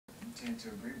tend to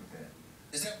agree with that.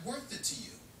 Is that worth it to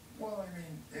you? Well, I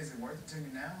mean, is it worth it to me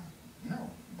now? No.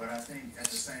 But I think at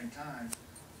the same time,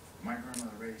 my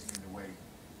grandmother raised me the way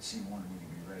she wanted me to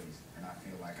be raised. And I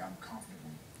feel like I'm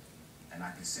comfortable. And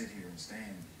I can sit here and say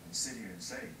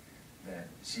that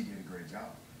she did a great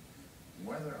job.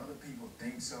 Whether other people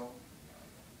think so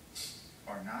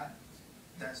or not,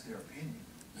 that's their opinion.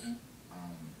 Mm-hmm.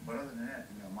 But other than that,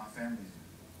 you know, my family's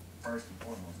first and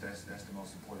foremost. That's the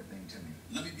most important thing to me.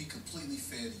 Let me be completely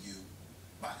fair to you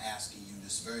by asking you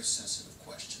this very sensitive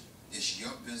question. It's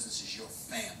your business, it's your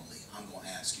family. I'm going to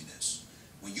ask you this.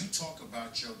 When you talk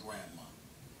about your grandma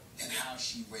and how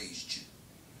she raised you,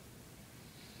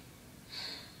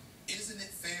 isn't it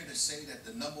fair to say that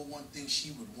the number one thing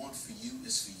she would want for you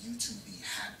is for you to be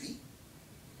happy?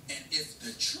 And if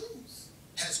the truth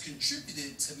has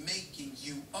contributed to making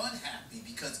you unhappy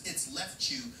because it's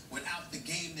left you without the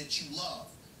game that you love,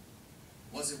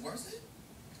 was it worth it?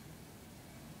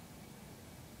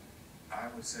 I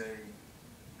would say,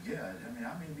 yeah. I mean,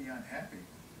 I may be unhappy,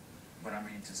 but I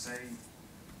mean, to say,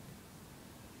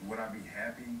 would I be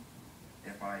happy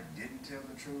if I didn't tell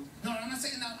the truth? No, I'm not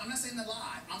saying a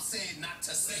lie. I'm saying not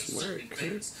to say certain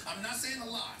things. I'm not saying a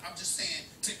lie. I'm just saying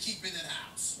to keep it in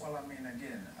house. Well, I mean,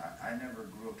 again, I never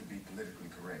grew up to be politically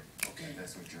correct. Okay. If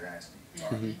that's what you're asking.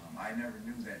 Right. I never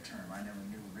knew that term. I never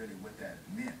knew really what that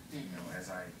meant. You know,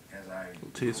 as I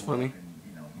It's funny. Up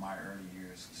in, you know, my early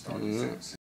years started.